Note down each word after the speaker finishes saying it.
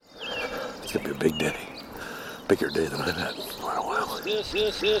It's going to be a big day. Bigger day than I've had in quite a while. This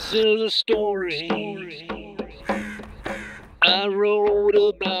is a story I wrote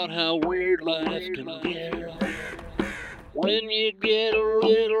about how weird life can get when you get a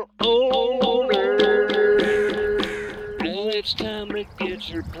little older. Now it's time to get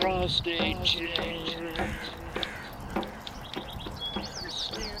your prostate checked.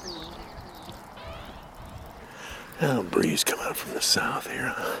 A breeze coming up from the south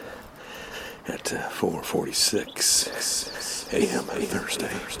here at 4:46 a.m. on Thursday,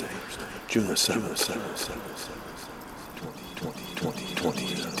 June the 7th,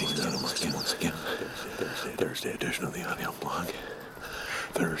 2018. Once again, Thursday edition of the oddyoblog.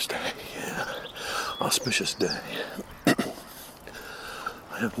 Thursday, yeah, auspicious day.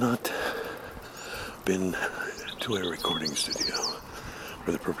 I have not been to a recording studio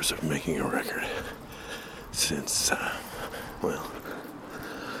for the purpose of making a record since,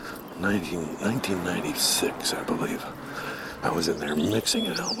 1996, I believe. I was in there mixing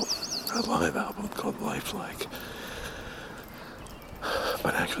an album, a live album called Lifelike,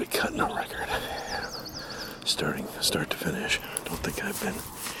 but actually cutting a record, start to finish. I don't think I've been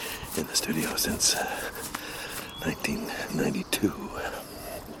in the studio since 1992.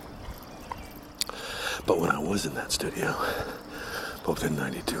 But when I was in that studio, both in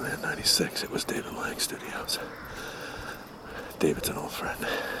 92 and 96, it was David Lang's studios. David's an old friend.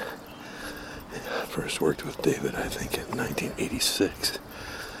 I first worked with David, I think, in 1986.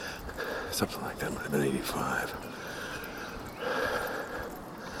 Something like that. Might have been 85.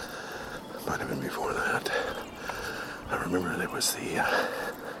 Might have been before that. I remember there was the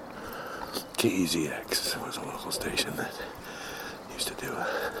KEZX. It was a local station that used to do a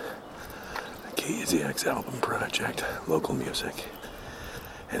KEZX album project, local music.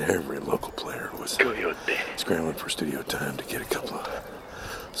 And every local player was scrambling for studio time to get a couple of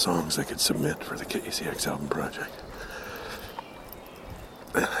songs they could submit for the KEZX album project.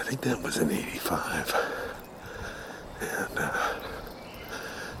 And I think that was in 85. And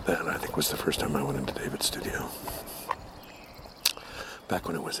that, I think, was the first time I went into David's studio. Back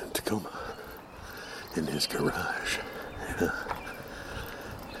when it was in Tacoma, in his garage. Yeah,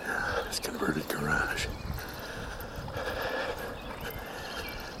 his converted garage.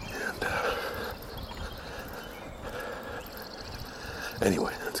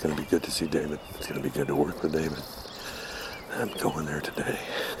 Anyway, it's going to be good to see David. It's going to be good to work with David. I'm going there today.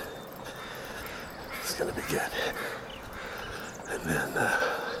 It's going to be good. And then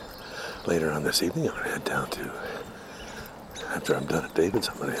later on this evening, I'm going to head down to, after I'm done at David's,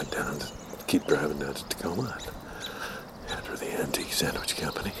 I'm going to head down to keep driving down to Tacoma and head for the Antique Sandwich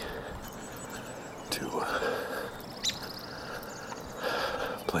Company to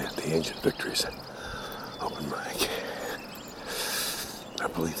play at the Ancient Victories open mic. I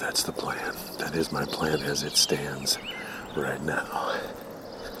believe that's the plan. That is my plan as it stands right now.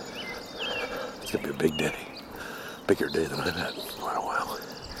 It's going to be a big day. Bigger day than I've had in quite a while.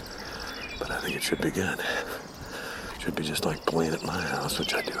 But I think it should be good. It should be just like playing at my house,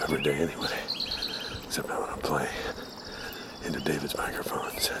 which I do every day anyway. Except I want to play into David's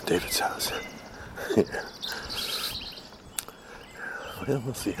microphones at David's house. Yeah. Well,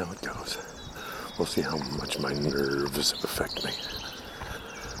 we'll see how it goes. We'll see how much my nerves affect me.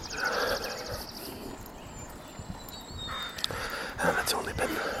 And it's only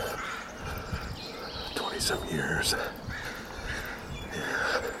been 20-some years.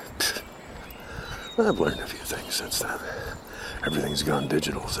 Yeah. Well, I've learned a few things since then. Everything's gone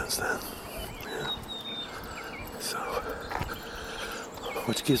digital since then. Yeah. So,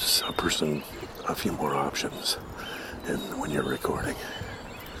 which gives a person a few more options when you're recording.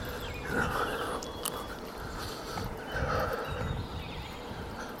 You know.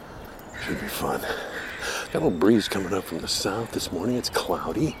 Should be fun. Got a little breeze coming up from the south this morning. It's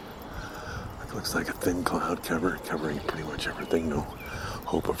cloudy. It looks like a thin cloud covering pretty much everything. No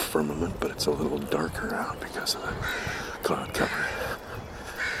hope of firmament, but it's a little darker out because of the cloud cover.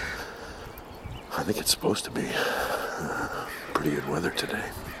 I think it's supposed to be pretty good weather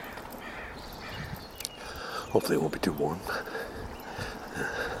today. Hopefully it won't be too warm.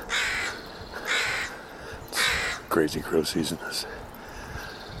 Crazy crow season is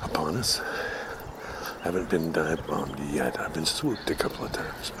upon us. Haven't been dive bombed yet. I've been swooped a couple of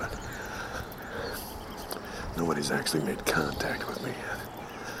times, but nobody's actually made contact with me yet,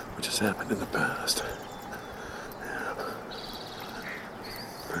 which has happened in the past. Yeah.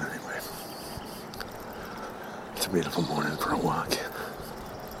 But anyway, it's a beautiful morning for a walk.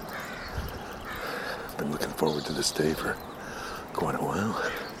 Been looking forward to this day for quite a while.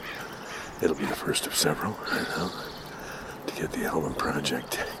 It'll be the first of several, I know. to get the album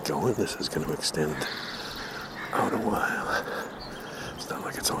project going. This is going to extend out a while. It's not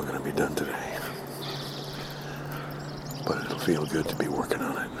like it's all going to be done today. But it'll feel good to be working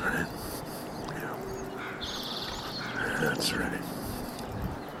on it, right? Yeah. That's right.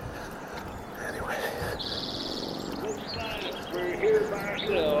 Anyway. We're here by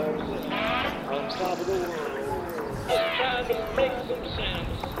ourselves on top of the world, just trying to make some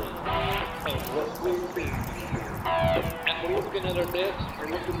sense of what we do. And we're looking at our deaths, we're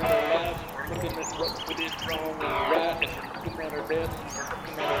looking at our lives, we're looking at what we did wrong and right, and we're looking at our deaths, and we're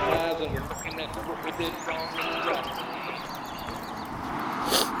looking at our lives, and we're looking at what we did wrong and right.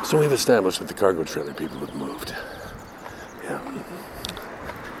 So we've established that the cargo trailer people have moved.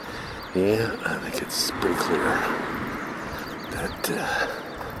 Yeah, I think it's pretty clear that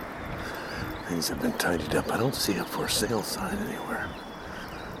things have been tidied up. I don't see a for sale sign anywhere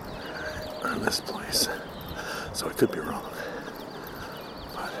on this place, so I could be wrong.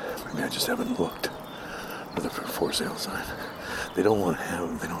 But maybe I just haven't looked for the for sale sign. They don't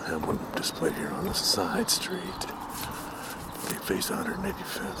have one displayed here on the side street. They face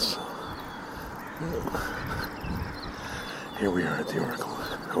 185th, so here we are at the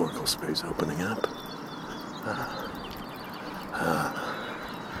Oracle space opening up.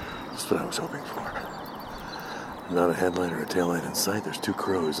 That's what I was hoping for. Not a headlight or a taillight in sight. There's two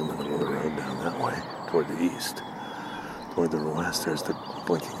crows in the middle of the road down that way, toward the east. Toward the west, there's the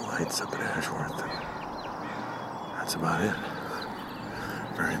blinking lights up at Ashworth. That's about it.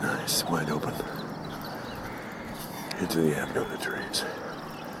 Very nice, wide open. Into the avenue of the trees.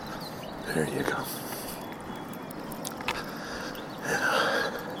 There you go. And I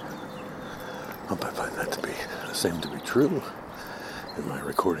hope I find that to be the same to be true in my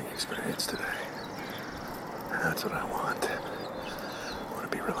recording experience today. That's what I want. I want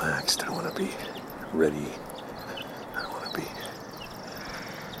to be relaxed. I want to be ready. I want to be,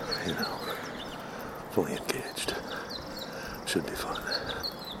 fully engaged. Should be fun.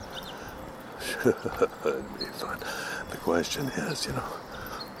 Should be fun. The question is,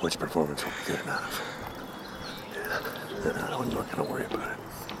 which performance will be good enough? Yeah, I'm not going to worry about it.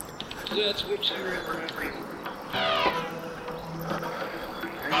 That's what you're remembering.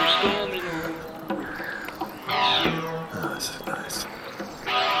 Are you standing? Oh, this is nice.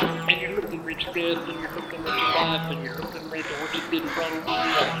 And you're looking at your death, and you're looking at your life, and you're looking at what you did wrong and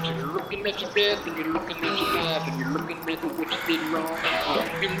right. And you're looking at your death, and you're looking at your life, and you're looking at what you did wrong and right.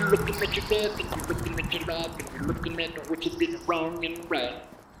 And you're looking at your death, and you're looking at your life, and you're looking at what you did wrong and right.